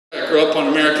I grew up on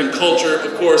American culture,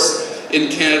 of course, in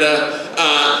Canada.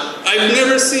 I've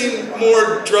never seen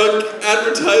more drug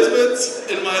advertisements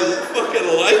in my fucking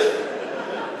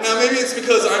life. Now, maybe it's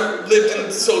because I've lived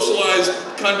in socialized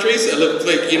countries. I lived,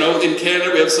 like, you know, in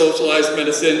Canada we have socialized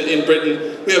medicine. In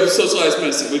Britain we have socialized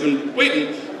medicine. We've been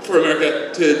waiting for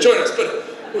America to join us, but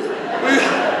we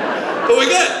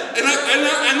got it.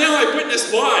 And now I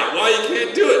witnessed why you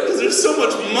can't do it. Because there's so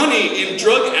much money in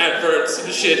drug adverts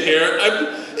and shit here.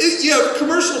 You have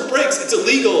commercial breaks. It's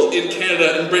illegal in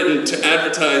Canada and Britain to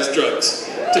advertise drugs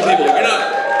to people.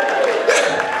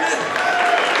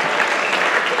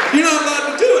 You're not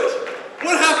allowed to do it.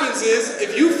 What happens is,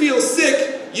 if you feel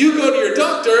sick, you go to your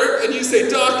doctor and you say,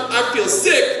 "Doc, I feel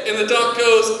sick," and the doc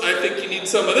goes, "I think you need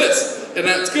some of this," and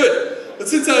that's good. But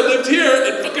since I lived here,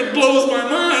 it fucking blows my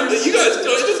mind that you guys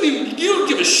you don't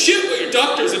give a shit what your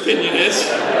doctor's opinion is.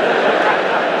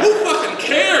 Who fucking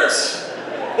cares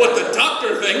what the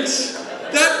doctor thinks?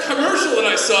 That commercial that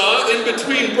I saw in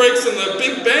between breaks in the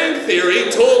Big Bang Theory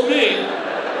told me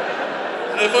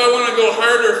that if I want to go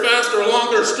harder, faster,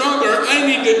 longer, stronger, I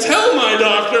need to tell my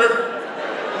doctor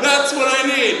that's what I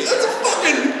need. That's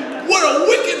what a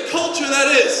wicked culture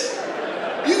that is.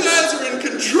 You guys are in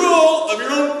control of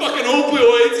your own fucking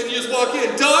opioids and you just walk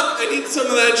in, "Doc, I need some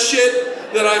of that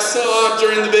shit that I saw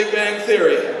during the Big Bang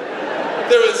Theory."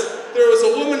 There was a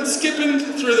woman skipping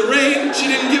through the rain, she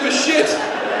didn't give a shit.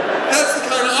 That's the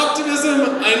kind of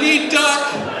optimism I need,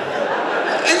 Doc.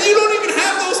 And you don't even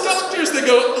have those doctors that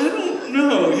go, "I don't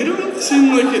know, you don't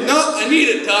seem like it." No, I need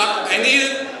it, Doc, I need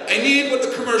it. I need what the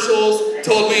commercials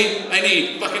told me I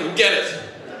need. Fucking get it.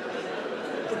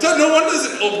 No wonder there's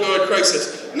an opioid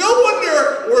crisis. No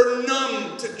wonder we're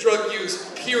numb to drug use,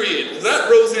 period. That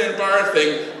Roseanne Barr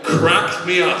thing cracked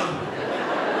me up.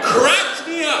 Cracked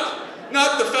me up.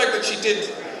 Not the fact that she did,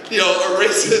 you know, a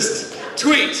racist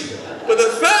tweet, but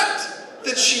the fact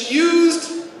that she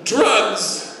used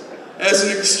drugs as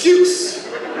an excuse.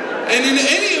 And in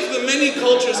any of the many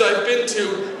cultures I've been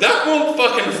to, that won't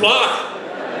fucking fly.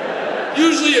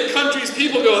 Usually a country's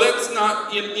people go, "That's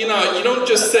not, you know, you don't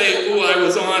just say, 'Ooh, I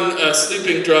was on a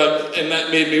sleeping drug and that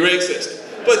made me racist.'"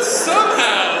 But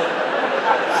somehow,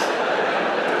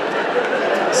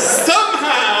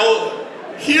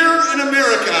 here in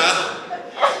America,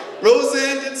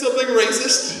 Roseanne did something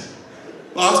racist,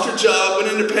 lost her job,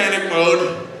 went into panic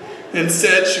mode, and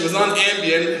said she was on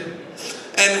Ambien,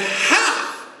 and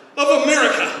half of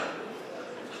America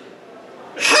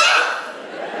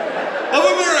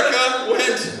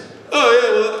went, "Oh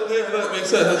yeah, well, yeah, that makes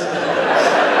sense.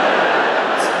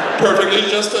 It's perfectly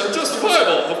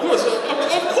justifiable. Of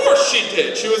course she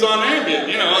did. She was on Ambien,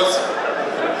 you know.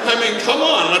 I mean, come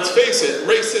on, let's face it.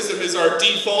 Racism is our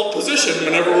default position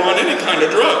whenever we're on any kind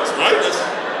of drugs, right?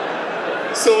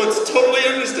 So it's totally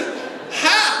understood.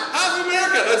 Half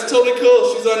America, that's totally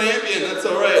cool. She's on Ambien, that's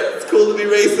all right. It's cool to be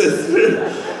racist."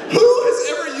 Who has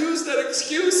ever used that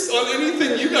excuse on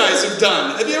anything you guys have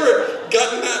done? Have you ever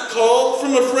gotten that call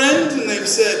from a friend and they've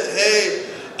said, "Hey,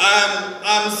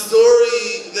 I'm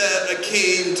sorry that I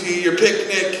came to your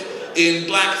picnic in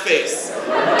blackface,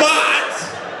 but,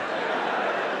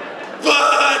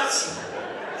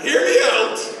 hear me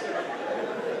out.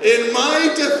 In my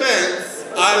defense,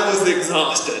 I was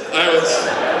exhausted. I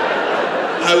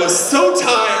was so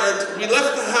tired. We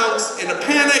left the house in a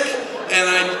panic, and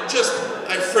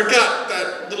I forgot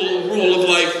that little rule of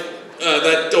life,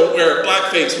 that don't wear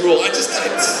blackface rule. I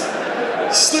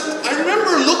slipped. I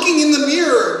remember looking in the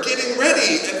mirror, getting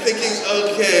ready, and thinking,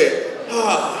 okay,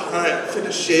 all right,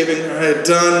 finished shaving, all right,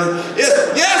 done.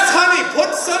 Yes, honey,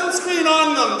 put sunscreen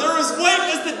on them. They're as white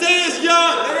as the day is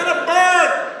young. They're gonna burn.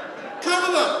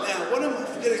 Cover them. Now, what am I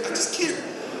forgetting? I just can't.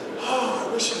 Oh, I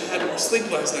wish I had more sleep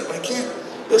last night, but I can't.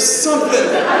 There's something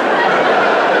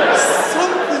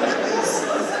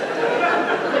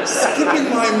is skipping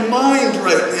my mind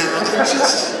right now.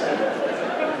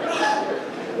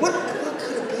 What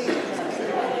could it be?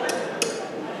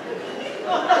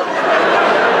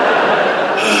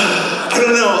 I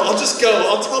don't know. I'll just go.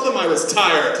 I'll tell them I was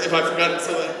tired if I've forgotten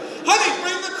something. Honey,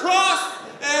 bring the cross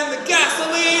and the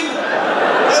gasoline.